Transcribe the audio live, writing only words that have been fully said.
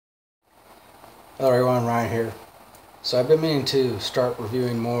Hello everyone, Ryan here. So I've been meaning to start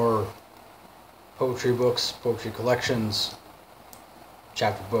reviewing more poetry books, poetry collections,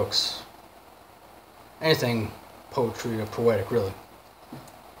 chapter books, anything poetry or poetic really.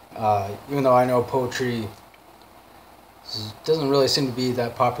 Even though I know poetry doesn't really seem to be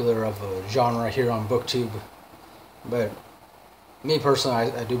that popular of a genre here on BookTube, but me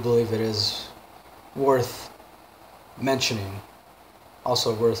personally, I do believe it is worth mentioning,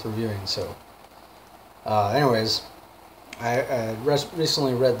 also worth reviewing. So anyways, I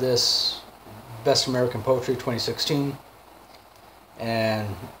recently read this Best American Poetry 2016, and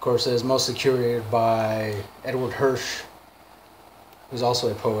of course it is mostly curated by Edward Hirsch, who's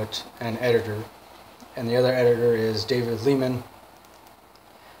also a poet and editor, and the other editor is David Lehman.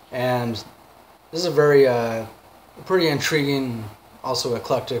 And this is a very pretty intriguing, also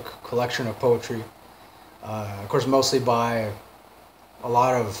eclectic collection of poetry, of course mostly by a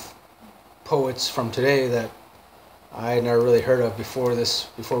lot of poets from today that I had never really heard of before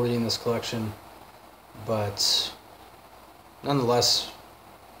reading this collection, but nonetheless,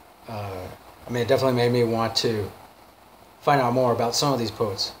 it definitely made me want to find out more about some of these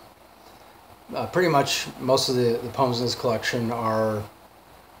poets. Pretty much most of the poems in this collection are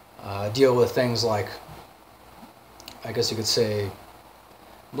deal with things like, I guess you could say,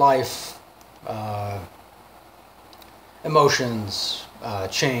 life, emotions,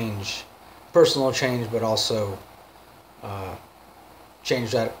 change, personal change, but also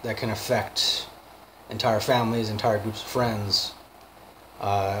change that can affect entire families, entire groups of friends.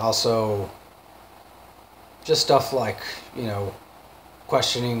 Also, just stuff like,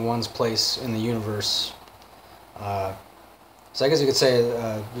 questioning one's place in the universe. So I guess you could say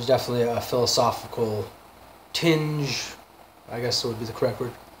there's definitely a philosophical tinge, I guess would be the correct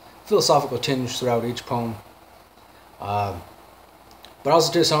word, philosophical tinge throughout each poem. But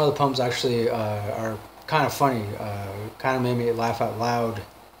also too, some of the poems actually are kind of funny, kind of made me laugh out loud.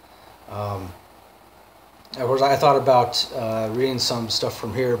 Of course, I thought about reading some stuff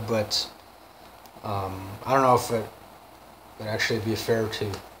from here, but I don't know if it would actually be fair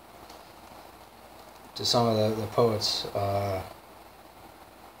to some of the poets. Let's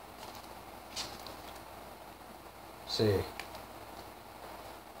see.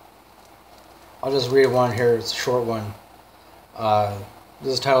 I'll just read one here. It's a short one.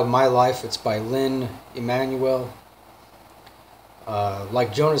 This is titled My Life. It's by Lynn Emanuel.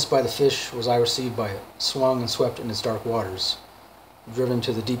 Like Jonas by the fish was I received by it, swung and swept in its dark waters, driven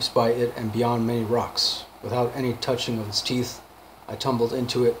to the deeps by it and beyond many rocks. Without any touching of its teeth, I tumbled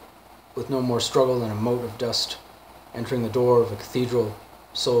into it, with no more struggle than a mote of dust, entering the door of a cathedral,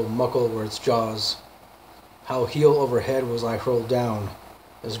 so muckle were its jaws. How heel over head was I hurled down,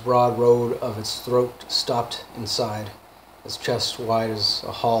 as broad road of its throat stopped inside, its chest wide as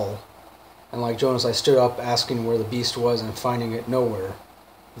a hall. And like Jonas I stood up, asking where the beast was, and finding it nowhere.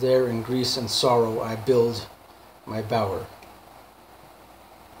 There in grief and sorrow I build my bower.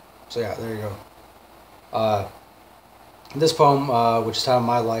 So yeah, there you go. This poem, which is titled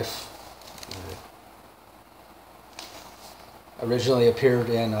My Life, originally appeared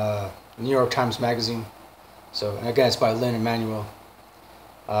in New York Times Magazine. So, and again, it's by Lynn Emanuel.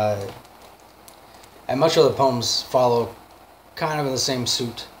 And much of the poems follow kind of in the same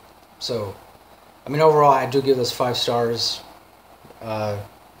suit. So, overall, I do give this 5 stars.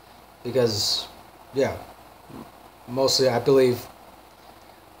 Because, yeah, mostly I pretty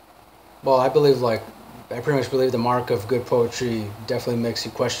much believe the mark of good poetry definitely makes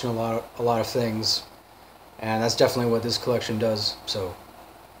you question a lot of things. And that's definitely what this collection does. So,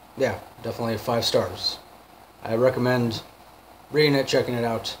 yeah, definitely 5 stars. I recommend reading it, checking it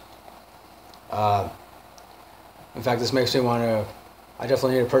out. In fact, this makes me want to, I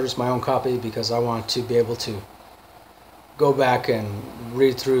definitely need to purchase my own copy because I want to be able to go back and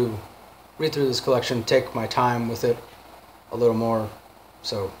read through this collection, take my time with it a little more.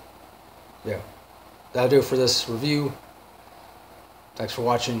 So, yeah, that'll do it for this review. Thanks for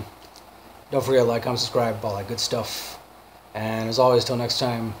watching. Don't forget to like, comment, subscribe, all that good stuff. And as always, till next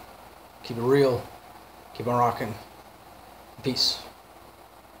time, keep it real, keep on rocking. Peace.